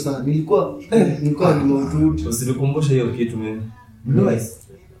dawa hiyo sana. Nilikuwa ni maututi. Usinikumbushe hiyo kitu mimi. Blue eyes.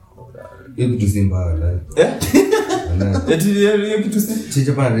 Hiyo kitu simba. Eti hiyo kitu si.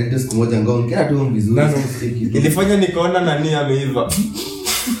 Chicha pana ndio siku moja ngao kila tu vizuri. Ilifanya nikaona nani ameiva.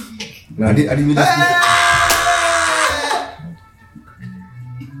 Hadi mimi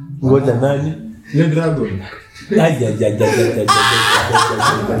Ngoja nani? Ile dragon.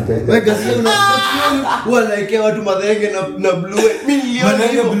 Weka sio na wanaekea watu madhenge na blue. Mimi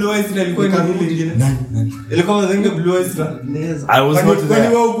niliona blue eyes na ilikuwa ni nyingine. Nani? Ilikuwa madhenge blue eyes na. I was not there.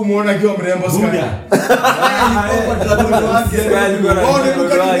 Kwani wewe ukumuona akiwa mrembo sana?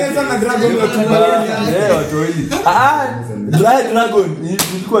 Watu wawili. Dragon,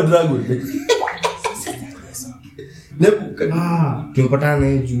 ilikuwa dragon. Tumepatana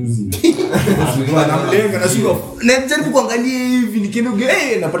naye juzi. Anamlenga na shingo. Najaribu kuangalia hivi nikienda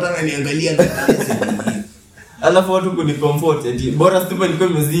napatana niangalia. Alafu watu kunikomfort eti bora stipa ilikuwa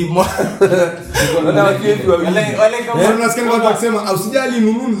imezimwa. Wana wakieti wawili. Wale kama unasikia watu wakisema usijali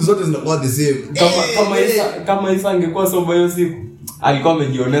nununu zote zinakuwa the same. Kama Isa angekuwa somo hiyo siku alikuwa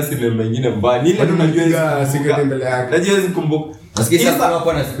amejionea sinema nyingine mbaya. Ile tunajua secret mbele yake. Najua zikumbuka. nasikia sasa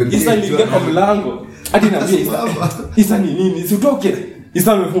hapo na siku Isa niingia kwa mlango. Hadi naambia Isa ni nini? Usitoke.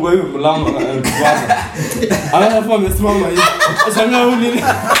 Isa amefungua hiyo mlango anatupata. Alafu amesimama hivi. Sasa huyu nini?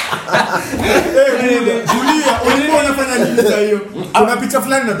 Julia, ulikuwa unafanya nini sasa hiyo? Kuna picha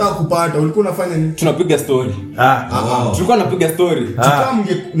fulani nataka kupata. Ulikuwa unafanya nini? Tunapiga story. Tulikuwa tunapiga story.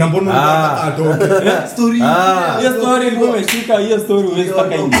 Tukamge na mbona unataka atoke? Story. Hiyo story ilikuwa imeshika hiyo story huwezi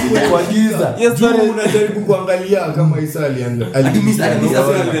paka ingie. Kwa giza. Hiyo story unajaribu kuangalia kama Isa alianza. Anapiga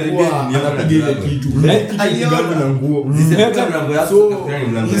ile kitu. Aligano na nguo.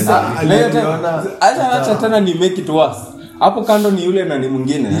 Acha tena ni make it worse. Hapo kando ni yule na ni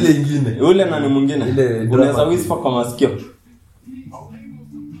mwingine. Ile nyingine. Yule na ni mwingine. Unaweza whisper kwa masikio.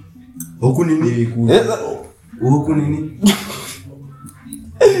 Huku nini? Huku nini?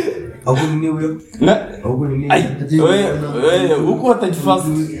 Huku nini huyo? Huku nini? Wewe huko utajifast.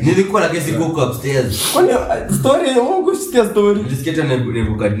 Nilikuwa na kesi huko upstairs. Kwani story yangu sikia story. Nilisikia na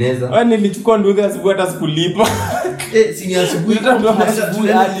Nebukadneza. Wewe nilichukua ndugu asubuhi hata sikulipa. Si asubuhi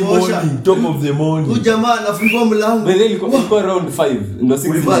early morning, top of the morning. huyu jamaa anafungua mlango. Wewe ilikuwa around 5 ndio 6.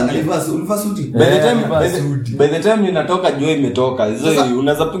 Ulivaa suti. By the time ninatoka jua imetoka. Hizo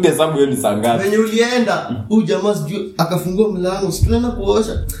unaweza piga hesabu hiyo ni saa ngapi? Wenye ulienda, huyu jamaa sijui akafungua mlango, situnaenda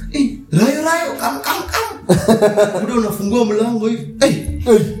kuosha. Rayo kam. Ndio unafungua mlango hivi.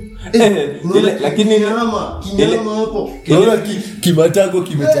 Lakini kinyama hapo. Unaona kimatako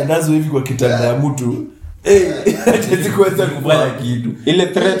kimetandazwa hivi kwa kitanda ya mtu. Hata sikuweza kufanya kitu.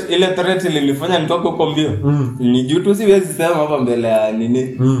 Ile threat ilinifanya nitoke huko mbio. Ni juu tu siwezi sema hapa mbele ya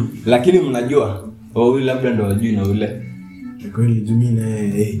nini. Lakini mnajua, huyu labda ndo wajui na ule. Kweli Jumina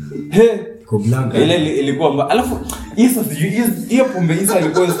kwa blanka. Ile ilikuwa mbaya. Alafu hiyo pombe hizo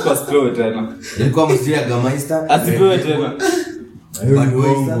ilikuwa super slow tena. Ilikuwa msiria Gamaista. Asipewe tena.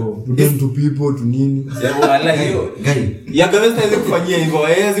 To people to nini? Wala hiyo. Ya Gamaista hizo kufanyia hivyo.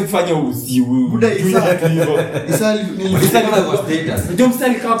 Haiwezi kufanya usiwe. Buda Isa hivyo. Isa kwa status. Ndio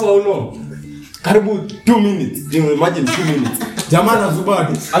msali kapo au no? Karibu 2 minutes. Imagine 2 minutes. Jamaa na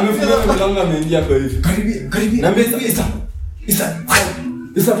zubati. Amefungua mlango ameingia kwa hivi. Karibia. Na mimi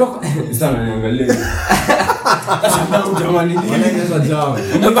Isa toka. Isa ananiangalia. Sasa jamani nini? Anaanza jamaa.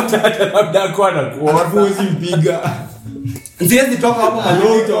 Unapata labda kwa na Wanafunzi mpiga. Siwezi toka hapo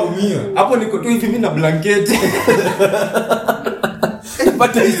Leo utaumia. hapo niko tu hivi mimi na blanketi.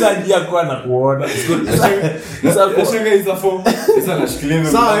 pata hisaji yako na kuona. Nashangaa Isa form. Isa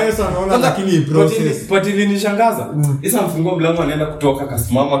anashikilia. Sawa Yesu anaona lakini process. Patili nishangaza. Isa mfungua mlango anaenda kutoka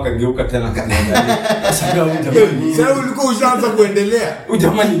kasimama akageuka tena kaniangalia. Nashangaa huyu jamani. Sasa ulikuwa ushaanza kuendelea. Huyu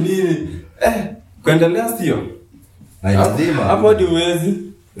jamani nini? Kuendelea sio? Lazima. Hapo hadi uwezi.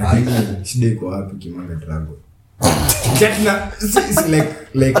 Lakini shida iko wapi Kimanga Dragon? Chekna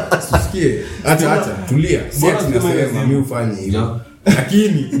like usikie. Acha tulia. Si ati nasema mimi ufanye hivyo.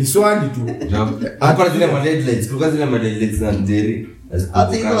 Lakini ni swali tu. Hapo zile deadlines, kulikuwa zile deadlines na Njeri.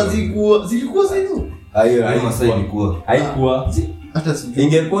 Hata hizo zilikuwa sasa hizo. Hayo masaa ilikuwa. Haikuwa. Hata si.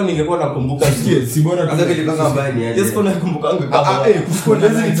 Ningekuwa nakumbuka Sikie, si bora Hata vile kaka ambaye ni Yes kuna nakumbukanga kama. kusikua na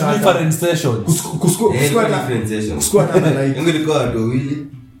different sessions. kusikua na like Yangu ilikuwa watu wawili.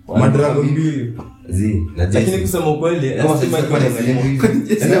 madragon mbili. Na Lakini kusema ukweli, kama stima sasa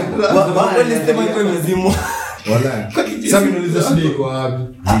iko kwa kweli stima iko imezimwa. Wala. Sasa ninauliza shida iko wapi?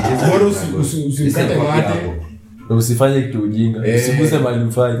 Bora usikate mate. Usifanye kitu ujinga. Usiguse mali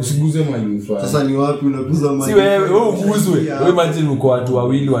ufanye. Usiguze mali ufanye. Sasa ni wapi unaguza maji? Si wewe uguzwe. Wewe imagine uko watu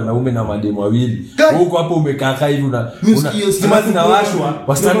wawili wanaume na mademu wawili. Huko hapo umekaa hivi una stima zinawashwa,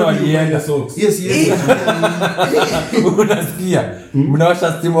 wasichana walienda. Yes. Unasikia?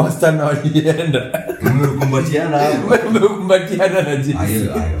 Mnawasha stima wasichana walienda. mmekumbatiana hapo. Mmekumbatiana na jinsi.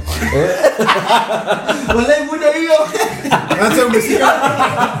 Ayo. Wallahi muda hiyo. Acha umeshika.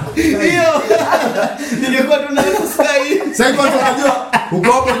 Hiyo. Ningekuwa tunaenda sky. Sasa kwanza unajua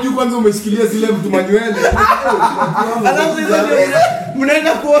uko hapo juu kwanza umeshikilia zile mtu manywele. Alafu hizo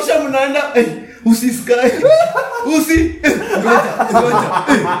mnaenda kuosha mnaenda usisky. Ngoja.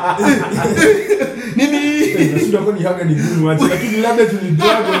 Nini? Nashinda kwa ni hanga ni ngumu aje lakini labda tu ni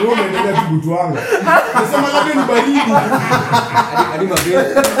dragon wewe unaendelea kugutwanga. Nasema labda ni baridi. Hadi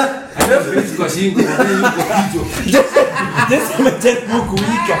mabele. Hadi kwa shingo, yuko kichwa. Just umejaribu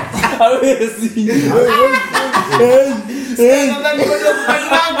kuwika. Hawezi. Nadhani ngoja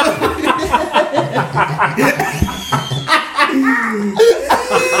kupanda.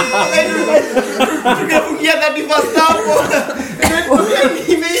 Tukafungia 31st hapo.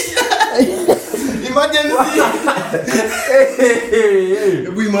 Emergency.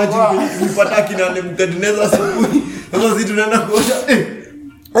 Hebu imagine nilipata kina Nebukadnezar asubuhi. Sasa sisi tunaenda kuosha.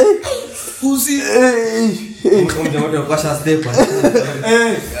 Mmoja kwa step.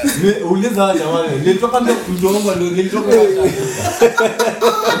 Uliza jamani, nilitoka ndio kujonga ndio nilitoka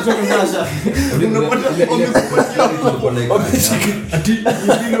Nasha. Unapata ati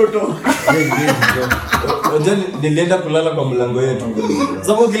hilo to. Wajani nilienda kulala kwa mlango yetu.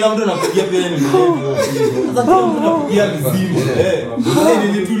 Sababu kila mtu anapigia pia ni mlevi. Sasa kila mtu anapigia mzimu.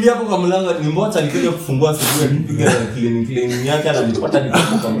 Nilitulia hapo kwa mlango ni mmoja alikuja kufungua siku nipiga cleaning yake ananipata niko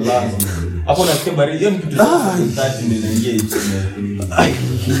kwa mlango. Hapo nasikia baridi hiyo ni kitu cha 30 niliingia hicho.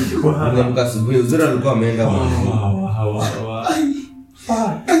 Niamka asubuhi uzuri alikuwa ameenda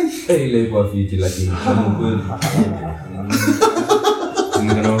ile kwa fiti lakini kama kweli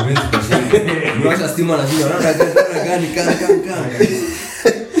ningana wapenzi kwa shida unaacha stima na hiyo unaona gani kan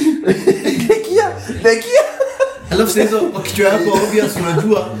Dekia. Alafu sasa kichwa yako obvious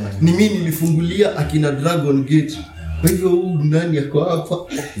unajua ni mimi nilifungulia akina Dragon Gate. Kwa hivyo huu ndani yako hapa.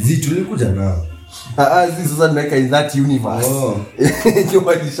 Tulikuja nao. Sasa tunaweka in that universe.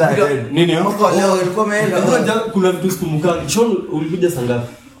 Jua lishaenda. Nini Hapo leo ilikuwa imeenda. Kuna vitu sikumbuka. Shon ulikuja saa ngapi?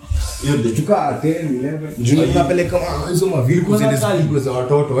 Hiyo ndio Tukaa 10 11. Juni tunapeleka hizo maviru kuzile siku za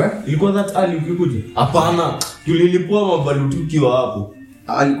watoto ilikuwa that early ukikuja? Hapana. Tulilipua mabaluti ukiwa hapo.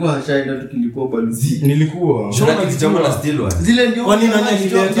 Alikuwa hashaenda tukilikuwa baluzi. nilikuwa. Shona kijambo na still one. Zile ndio Kwani nani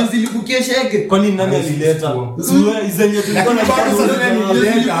alileta? Zilibukia shege. Kwani nani alileta? Siwe zenye tulikuwa na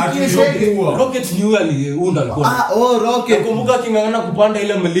Rocket ni yule aliunda alikuwa. Rocket. Nakumbuka kingangana kupanda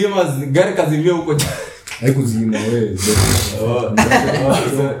ile mlima gari kazimia huko. Haikuzima wewe.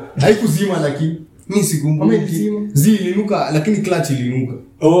 Haikuzima lakini Mimi sikumbuki. Zilinuka lakini clutch ilinuka.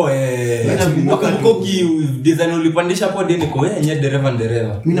 Nakumbuka design ulipandisha hapo deni kwa yeye dereva.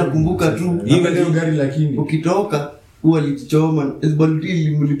 Mimi nakumbuka tu Hiyo gari lakini ukitoka huwa lichoma baluti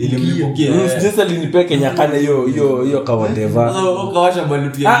ilimlipukia. Sasa alinipea kenyakana hiyo kawateva. Sasa ukawasha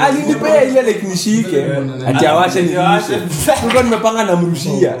baluti. Alinipea ile like nishike. Ati awashe nirushe. Tulikuwa nimepanga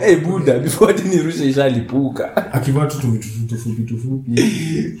namrushia. Buda before nirushe ishalipuka. akivaa tu vitu fupi.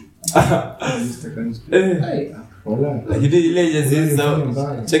 Wala. Lakini ile agency za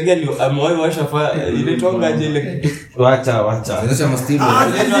cheki amewahi washa fire ile tongaje ile Wacha mastilo.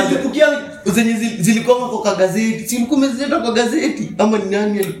 Nilipukia zenye zilikuwa kwa gazeti. Si ulikuwa umezileta kwa gazeti ama ni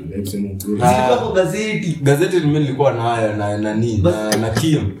nani zilikuwa kwa gazeti? Gazeti nilikuwa nayo na nani na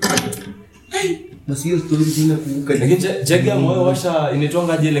Kim. Basi hiyo story tena kuuka. Lakini cheki amewahi washa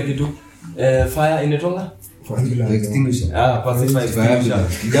inatongaje ile kitu fire inatonga Extinguisher. pacifier extinguisher.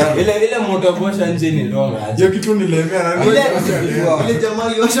 Ile moto kuosha nje ni ndonga. Hiyo kitu nilemea na Ile jamaa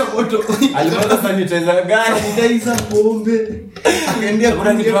aliosha moto. Alimwaga sanitizer gani? Sanitizer pombe. Akaendea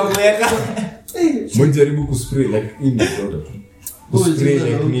Kuna kitu wa kuweka. mjaribu kuspray like in the product. Kuspray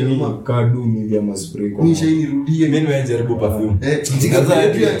like nini kadumi vya maspray kwa. Nisha inirudie. Mimi nimejaribu perfume. Sasa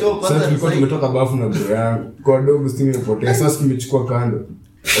yetu ya top Sasa tulikuwa tumetoka bafu na bro yangu. Kwa dogo steam imepotea. Sasa kimechukua kando.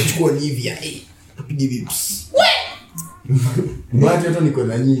 Achukua Nivea. Tupige vips. Mbona hata niko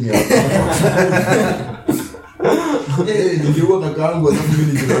na nyinyi hapa. Ningeua kakaangu alafu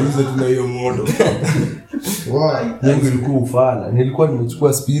mimi nijimalize tuna hiyo moto. Wow, yangu ilikuwa ufala. Nilikuwa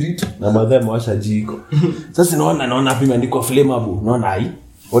nimechukua spirit na madha amewasha jiko. Sasa naona hapa imeandikwa flammable. Naona hai.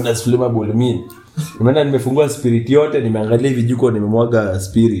 What does flammable mean? Unaona nimefungua spirit yote, nimeangalia hivi jiko nimemwaga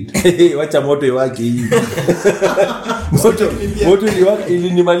spirit. Wacha moto iwake hivi. Moto iliwaka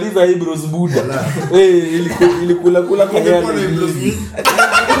ilinimaliza hii bros buda. Ilikula kwa yale.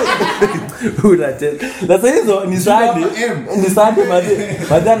 Unatenda. Sasa hizo ni sade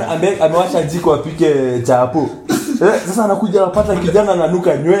madana amewasha jiko apike chapo. Sasa anakuja anapata kijana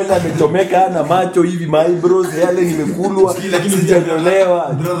ananuka nywele amechomeka na macho hivi my bros yale nimekulwa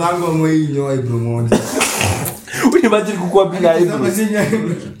sijaelewa. Bro wangu ameinyoa ibro moja. Unimagine kukua bila aibu.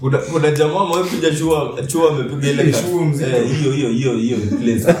 Kuna jamaa mmoja kuja chua amepiga ile hiyo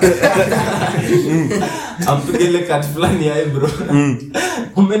place. Ampiga ile cut fulani ya bro.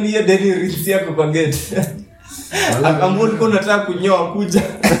 Kumbe hiyo daily rinse yako kwa gate. Akamwona uko unataka kunyoa kuja.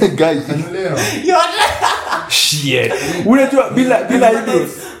 Guys, Anoleo. shit. Unajua bila aibu.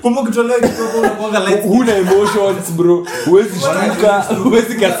 Kumbe kutolewa kidogo unakuanga like Huna emotions bro. Huwezi shtuka,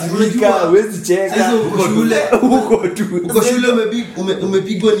 huwezi kasirika, huwezi cheka. Uko shule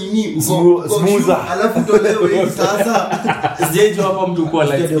umepigwa nini? Smoother. Alafu tolewe sasa. sijaijua hapa mtu kwa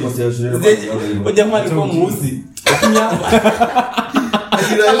like. Sijaijua jamaa alikuwa mweusi. Lakini hapa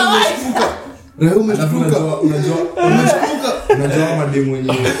Unajua mademu wenye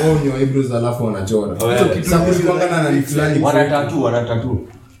onyo eyebrows alafu wanachora. Sasa kulingana na ni fulani Wanatatu.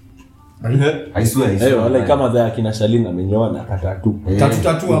 I swear. Wale kama za kina Shalina amenyoa na katatu.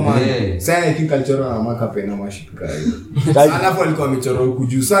 tatu ama sasa hiki kalichora na maka pena mashika hiyo. Alafu alikuwa amechora huku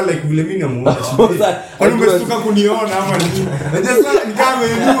juu. Sasa like vile mimi namuona chini. Kwani umestuka kuniona ama nini? Unajua sasa ni kama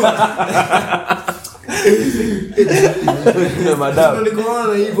yeye. Madam.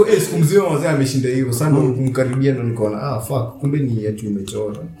 Nikaona hivyo siku mzima mzee ameshinda hivyo. Sasa ndo kumkaribia ndo nikaona fuck kumbe ni yetu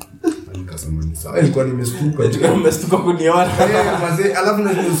imechora. Nikasema ni sawa. Ilikuwa nimestuka. umestuka kuniona. Mzee alafu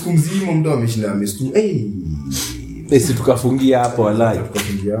na siku mzima mtu ameshinda amestuka. Sisi tukafungia hapo walai.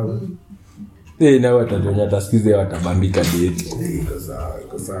 Tukafungia hapo. Na watajonya tasikize watabambika date.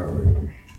 Iko sawa.